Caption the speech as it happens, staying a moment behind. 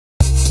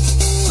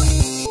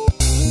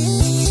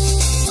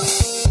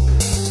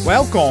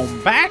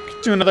Welcome back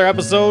to another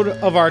episode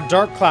of our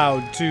Dark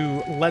Cloud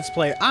 2 Let's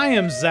Play. I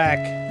am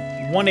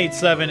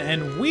Zach187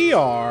 and we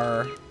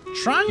are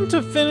trying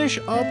to finish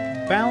up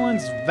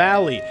Balance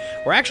Valley.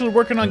 We're actually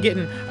working on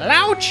getting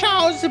Lao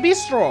Chao's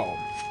Bistro.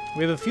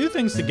 We have a few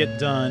things to get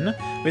done.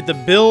 We have to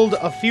build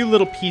a few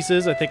little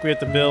pieces. I think we have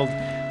to build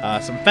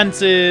some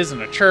fences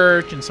and a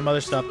church and some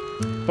other stuff.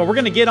 But we're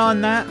going to get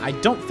on that. I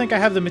don't think I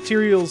have the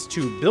materials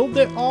to build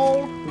it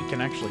all. We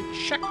can actually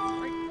check.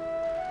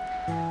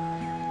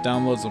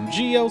 Download some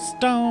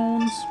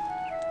geostones.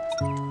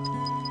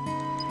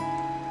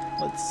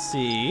 Let's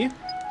see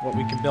what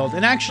we can build.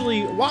 And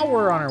actually, while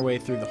we're on our way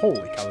through the... Holy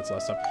cow, that's a lot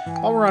of stuff.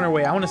 While we're on our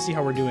way, I want to see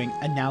how we're doing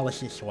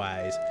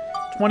analysis-wise.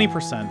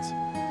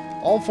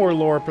 20%. All 4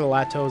 lower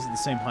plateaus at the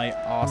same height.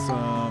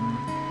 Awesome.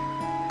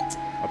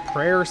 A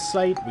prayer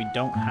site. We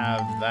don't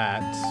have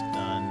that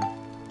done.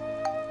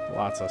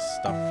 Lots of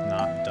stuff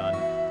not done.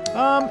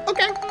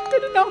 Okay.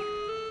 Good to know.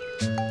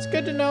 It's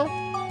good to know.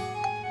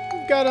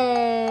 Got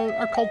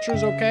our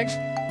culture's okay,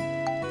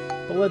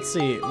 but let's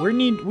see. We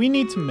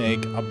need to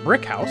make a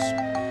brick house.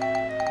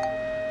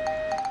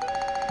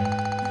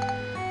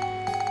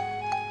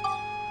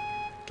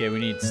 Okay, we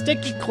need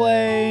sticky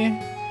clay.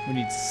 We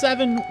need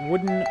 7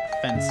 wooden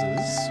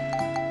fences,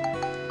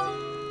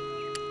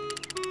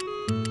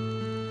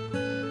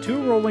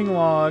 2 rolling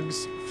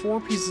logs,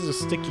 4 pieces of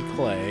sticky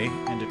clay,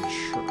 and a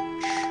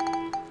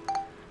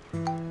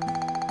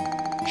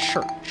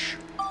church.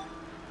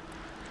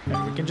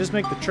 Okay, we can just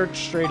make the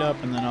church straight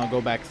up, and then I'll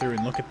go back through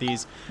and look at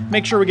these,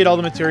 make sure we get all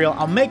the material.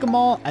 I'll make them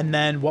all, and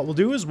then what we'll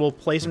do is we'll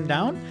place them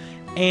down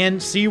and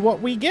see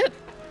what we get.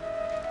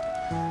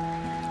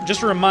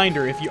 Just a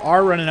reminder, if you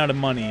are running out of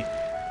money,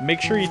 make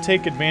sure you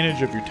take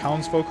advantage of your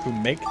townsfolk who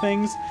make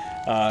things.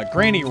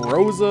 Granny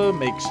Rosa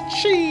makes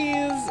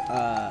cheese.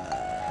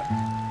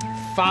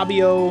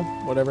 Fabio,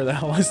 whatever the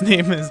hell his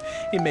name is,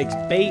 he makes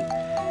bait.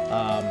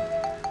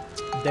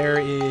 There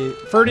is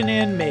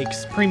Ferdinand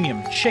makes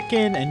premium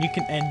chicken, and you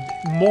can, and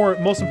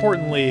most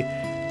importantly,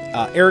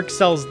 Eric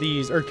sells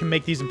these, or can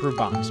make these improved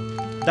bombs.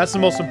 That's the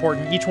most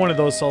important. Each one of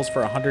those sells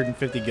for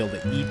 150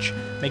 gilda each.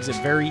 Makes it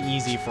very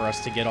easy for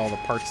us to get all the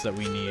parts that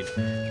we need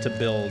to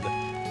build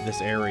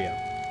this area.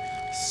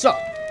 So,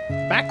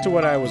 back to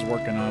what I was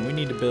working on. We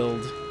need to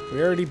build,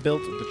 we already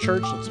built the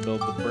church. Let's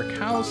build the brick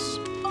house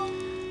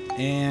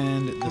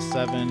and the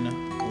 7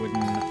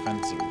 wooden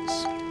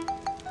fences.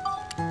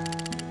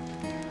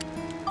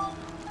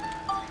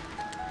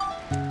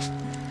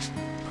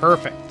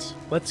 Perfect.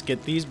 Let's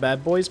get these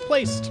bad boys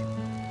placed.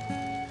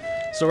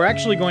 So we're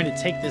actually going to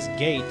take this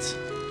gate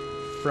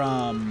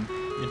from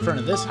in front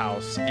of this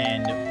house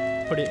and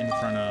put it in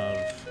front of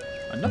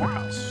another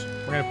house.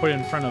 We're going to put it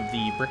in front of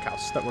the brick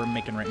house that we're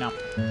making right now.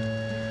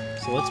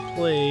 So let's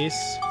place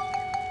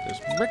this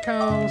brick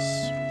house.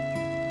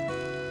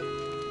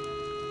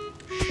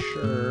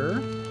 Sure.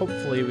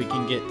 Hopefully we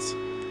can get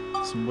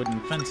some wooden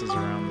fences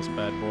around this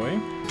bad boy.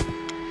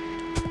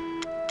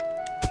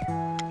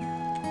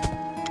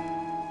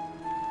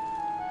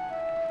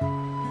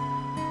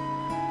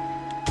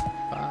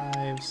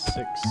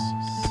 6,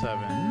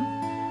 7,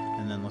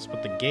 and then let's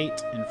put the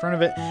gate in front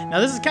of it.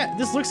 Now this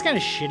looks kind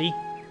of shitty.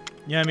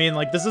 You know what I mean?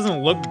 Like, this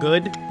doesn't look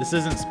good. This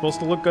isn't supposed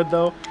to look good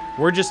though.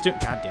 We're just doing,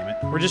 god damn it.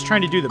 We're just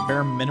trying to do the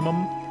bare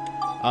minimum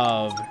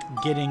of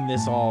getting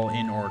this all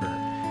in order.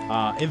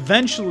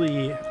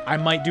 Eventually I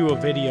might do a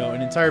video,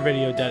 an entire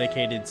video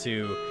dedicated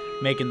to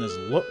making this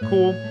look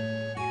cool.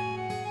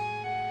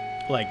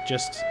 Like,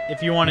 just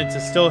if you wanted to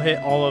still hit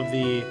all of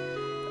the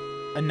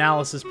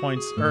analysis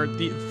points, or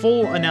the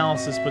full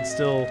analysis, but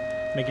still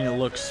making it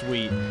look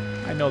sweet.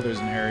 I know there's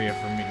an area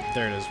for me to,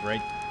 there it is,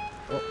 right?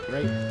 Oh,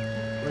 right.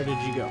 Where did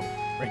you go?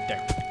 Right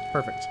there.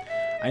 Perfect.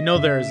 I know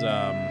there's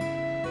a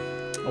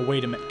way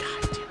to make,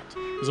 god damn it.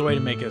 There's a way to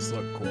make this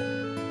look cool.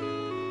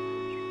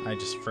 I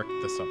just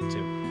fricked this up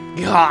too.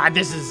 God,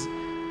 this is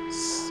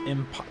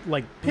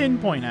like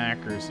pinpoint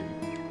accuracy.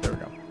 There we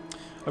go.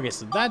 Okay,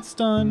 so that's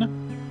done.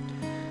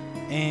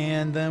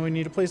 And then we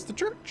need to place the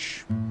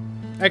church.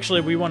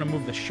 Actually, we want to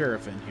move the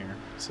sheriff in here.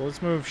 So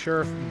let's move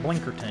Sheriff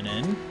Blinkhorn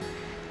in.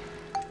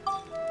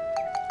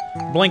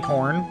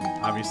 Blinkhorn,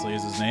 obviously,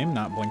 is his name,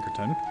 not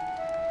Blinkerton.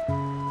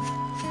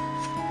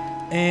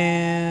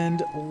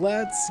 And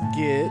let's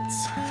get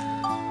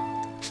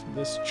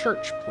this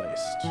church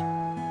placed.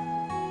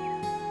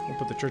 We'll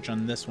put the church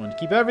on this one to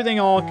keep everything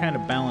all kind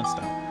of balanced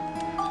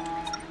out.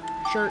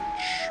 Church.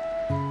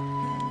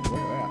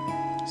 Look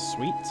at that.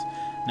 Sweet.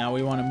 Now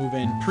we want to move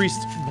in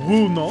Priest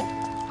Bruno,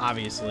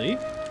 obviously,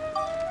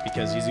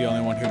 because he's the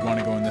only one who'd want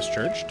to go in this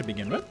church to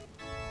begin with.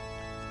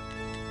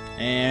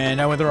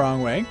 And I went the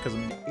wrong way, because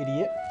I'm an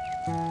idiot.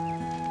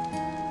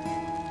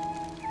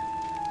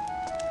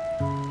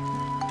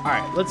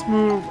 Alright, let's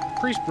move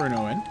Priest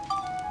Bruno in.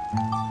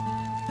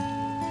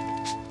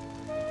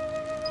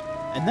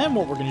 And then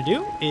what we're going to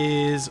do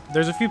is,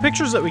 there's a few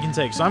pictures that we can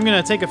take. So I'm going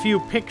to take a few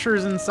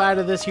pictures inside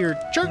of this here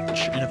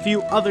church, and a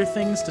few other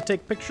things to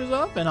take pictures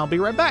of, and I'll be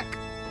right back.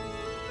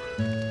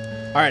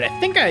 Alright, I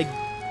think I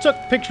took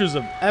pictures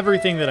of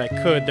everything that I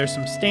could. There's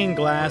some stained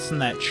glass in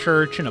that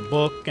church and a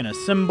book and a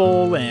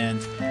symbol and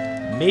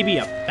maybe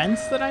a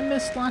fence that I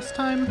missed last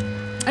time.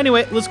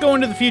 Anyway, let's go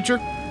into the future.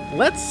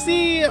 Let's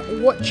see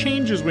what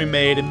changes we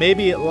made, and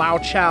maybe Lao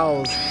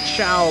Chao's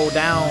Chow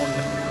Down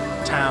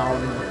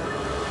Town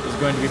is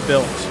going to be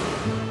built.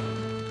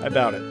 I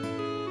doubt it.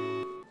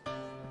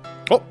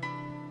 Oh,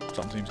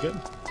 something seems good.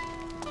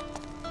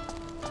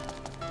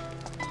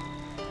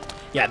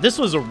 Yeah, this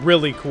was a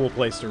really cool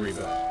place to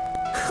rebuild.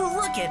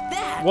 Look at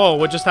that! Whoa,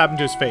 what just happened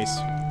to his face?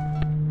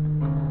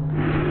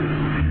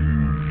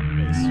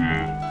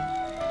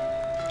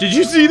 Did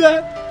you see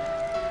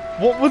that?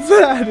 What was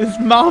that? His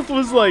mouth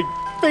was like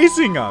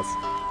facing us.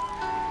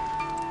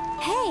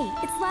 Hey,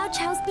 it's Lao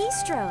Chao's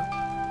Bistro.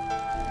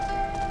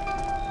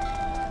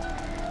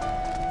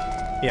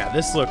 Yeah,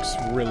 this looks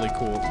really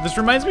cool. This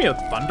reminds me of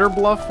Thunder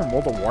Bluff from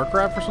World of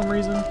Warcraft for some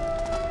reason.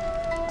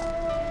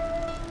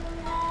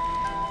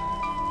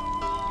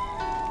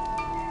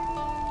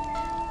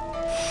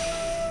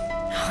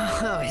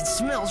 Oh, it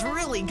smells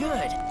really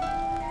good.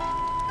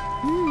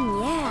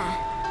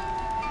 Yeah.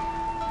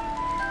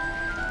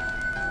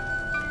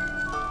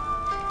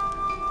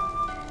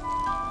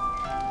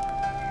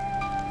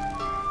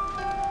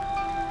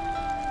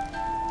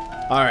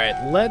 Alright,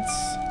 let's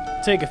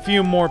take a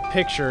few more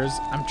pictures.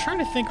 I'm trying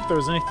to think if there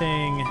was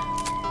anything...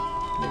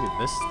 Maybe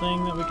this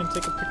thing that we can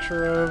take a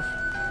picture of.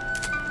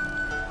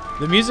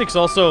 The music's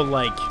also,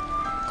 like,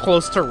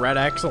 close to Red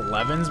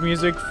X11's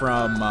music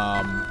from,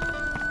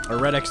 or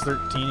Red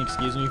X13,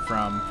 excuse me,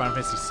 from Final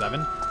Fantasy VII.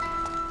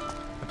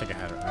 I think I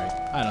had it right.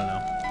 I don't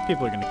know.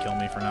 People are going to kill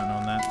me for not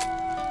knowing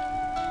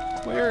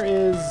that. Where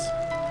is...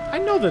 I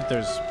know that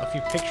there's a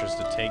few pictures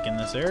to take in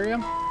this area.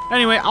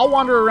 Anyway, I'll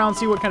wander around,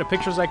 see what kind of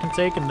pictures I can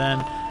take, and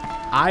then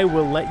I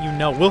will let you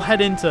know. We'll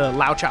head into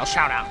Lao Chao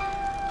Shoutout.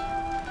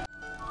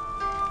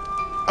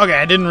 Okay,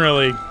 I didn't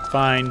really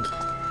find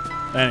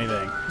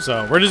anything.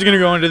 So we're just going to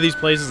go into these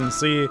places and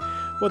see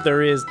what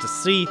there is to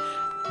see.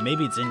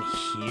 Maybe it's in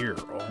here.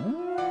 Oh.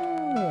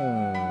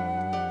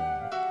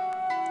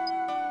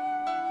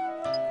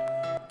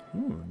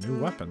 Ooh, new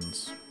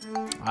weapons.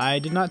 I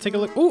did not take a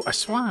look. Ooh, a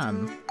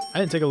swan. I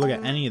didn't take a look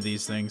at any of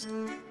these things.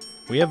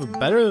 We have a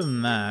better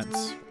than that.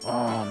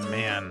 Oh,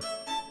 man.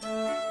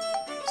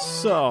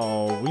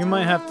 So, we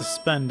might have to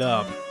spend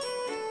up.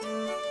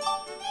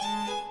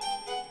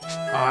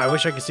 Oh, I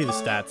wish I could see the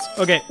stats.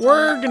 Okay,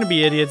 we're gonna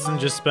be idiots and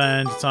just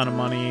spend a ton of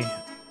money.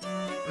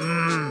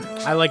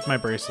 I like my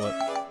bracelet.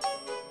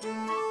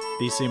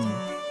 This seems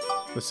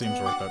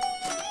worth it.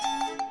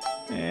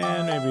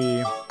 And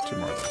maybe 2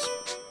 more of those.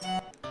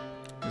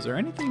 Is there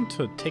anything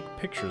to take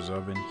pictures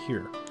of in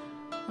here?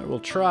 I will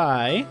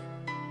try.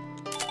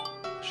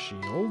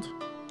 Shield.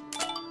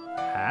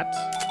 Hat.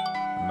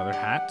 Another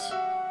hat.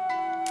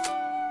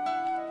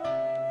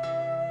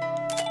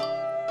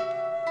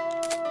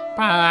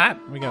 Pot.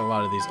 We got a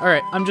lot of these.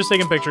 Alright, I'm just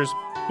taking pictures.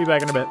 Be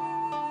back in a bit.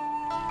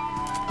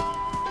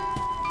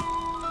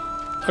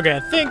 Okay,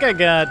 I think I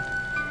got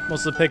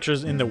most of the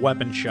pictures in the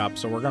weapon shop,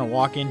 so we're gonna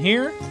walk in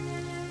here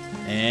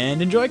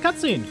and enjoy a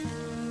cutscene.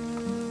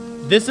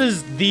 This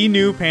is the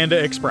new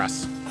Panda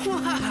Express.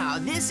 Wow,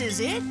 this is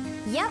it?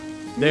 Yep.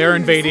 They are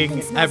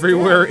invading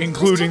everywhere,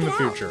 including the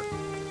future.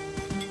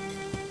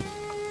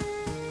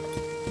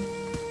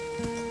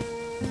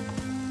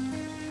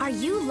 Are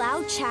you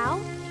Lao Chao?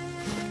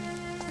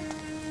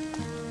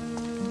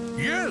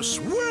 Yes,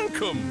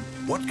 welcome.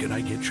 What can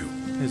I get you?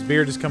 His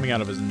beard is coming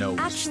out of his nose.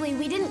 Actually,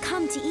 we didn't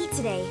come to eat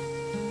today.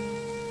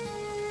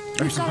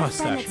 There's We've got a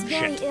friend mustache. that's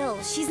very Shit.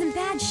 ill. She's in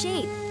bad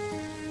shape.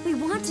 We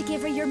want to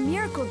give her your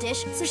miracle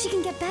dish so she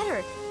can get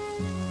better.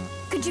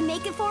 Could you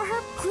make it for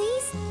her,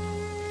 please?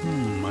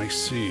 I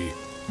see.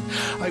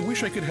 I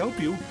wish I could help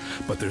you,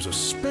 but there's a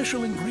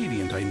special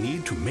ingredient I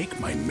need to make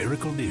my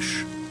miracle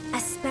dish. A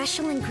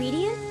special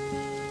ingredient?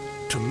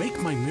 To make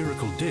my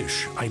miracle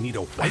dish, I need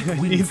a white I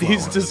need windflower.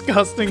 these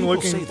disgusting People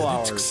looking say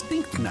flowers. that it's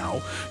extinct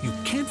now. You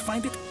can't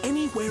find it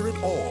anywhere at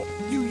all.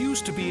 You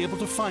used to be able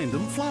to find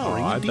them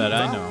flowering Oh, I in bet deep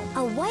I valley.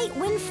 know. A white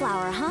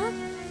windflower, huh?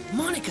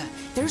 Monica,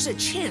 there's a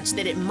chance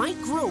that it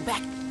might grow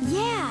back.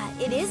 Yeah,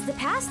 it is the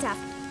past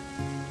after.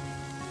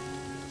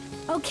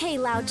 Okay,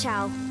 Lao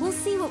Chao. We'll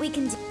see what we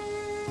can do.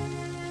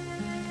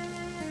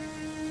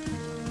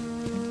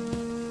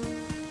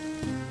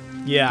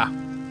 Yeah.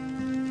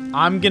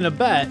 I'm gonna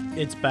bet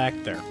it's back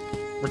there.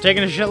 We're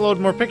taking a shitload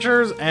more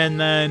pictures, and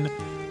then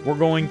we're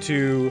going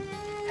to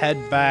head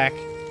back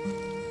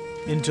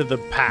into the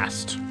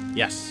past.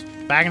 Yes,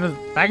 back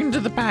into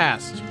the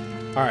past.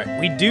 All right,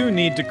 we do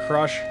need to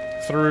crush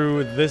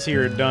through this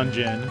here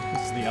dungeon.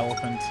 This is the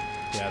elephant.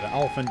 Yeah, the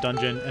elephant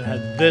dungeon, and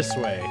head this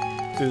way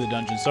through the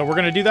dungeon. So we're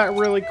gonna do that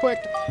really quick.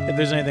 If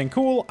there's anything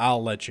cool,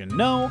 I'll let you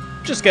know.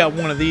 Just got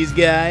one of these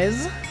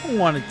guys.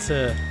 Wanted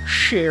to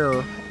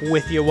share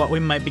with you what we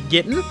might be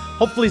getting.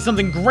 Hopefully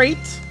something great.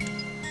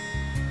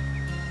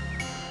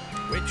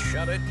 Which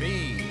shall it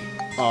be?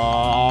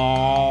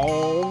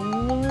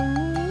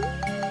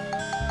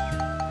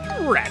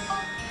 Red.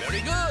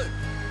 Very good.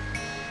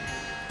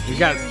 We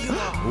got...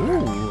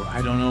 Ooh,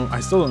 I don't know. I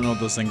still don't know what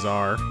those things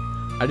are.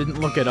 I didn't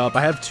look it up.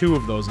 I have 2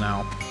 of those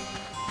now.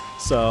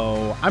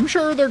 So, I'm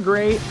sure they're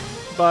great,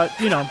 but,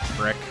 you know,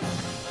 frick.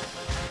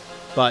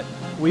 But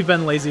we've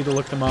been lazy to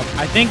look them up.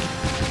 I think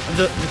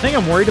the thing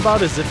I'm worried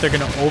about is if they're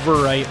going to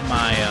overwrite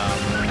my...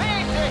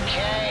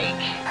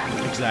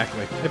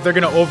 Exactly. If they're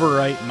going to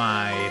overwrite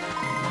my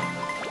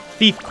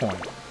thief coin.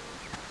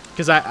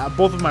 Because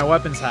both of my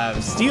weapons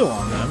have steel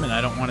on them, and I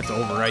don't want it to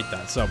overwrite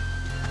that. So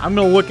I'm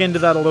going to look into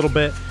that a little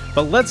bit.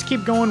 But let's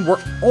keep going.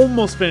 We're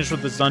almost finished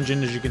with this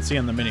dungeon, as you can see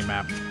on the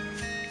mini-map.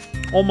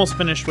 Almost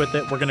finished with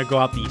it. We're going to go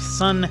out the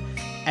sun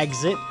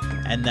exit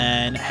and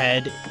then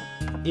head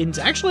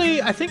into...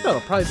 Actually, I think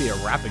that'll probably be a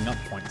wrapping up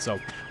point. So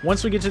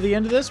once we get to the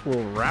end of this,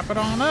 we'll wrap it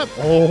on up.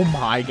 Oh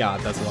my god,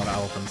 that's a lot of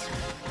elephants.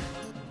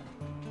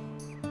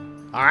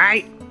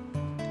 Alright.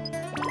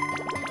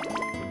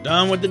 We're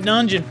done with the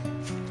dungeon.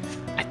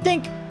 I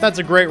think that's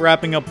a great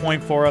wrapping up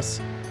point for us.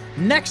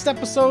 Next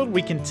episode,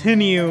 we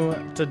continue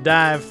to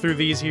dive through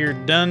these here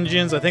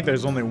dungeons. I think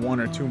there's only 1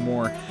 or 2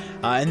 more.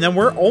 And then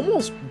we're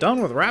almost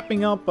done with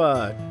wrapping up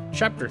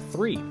Chapter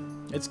 3.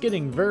 It's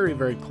getting very,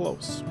 very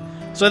close.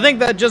 So I think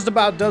that just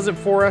about does it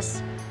for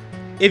us.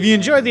 If you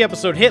enjoyed the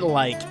episode, hit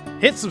like,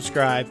 hit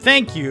subscribe.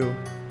 Thank you.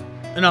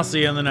 And I'll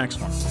see you in the next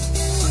one.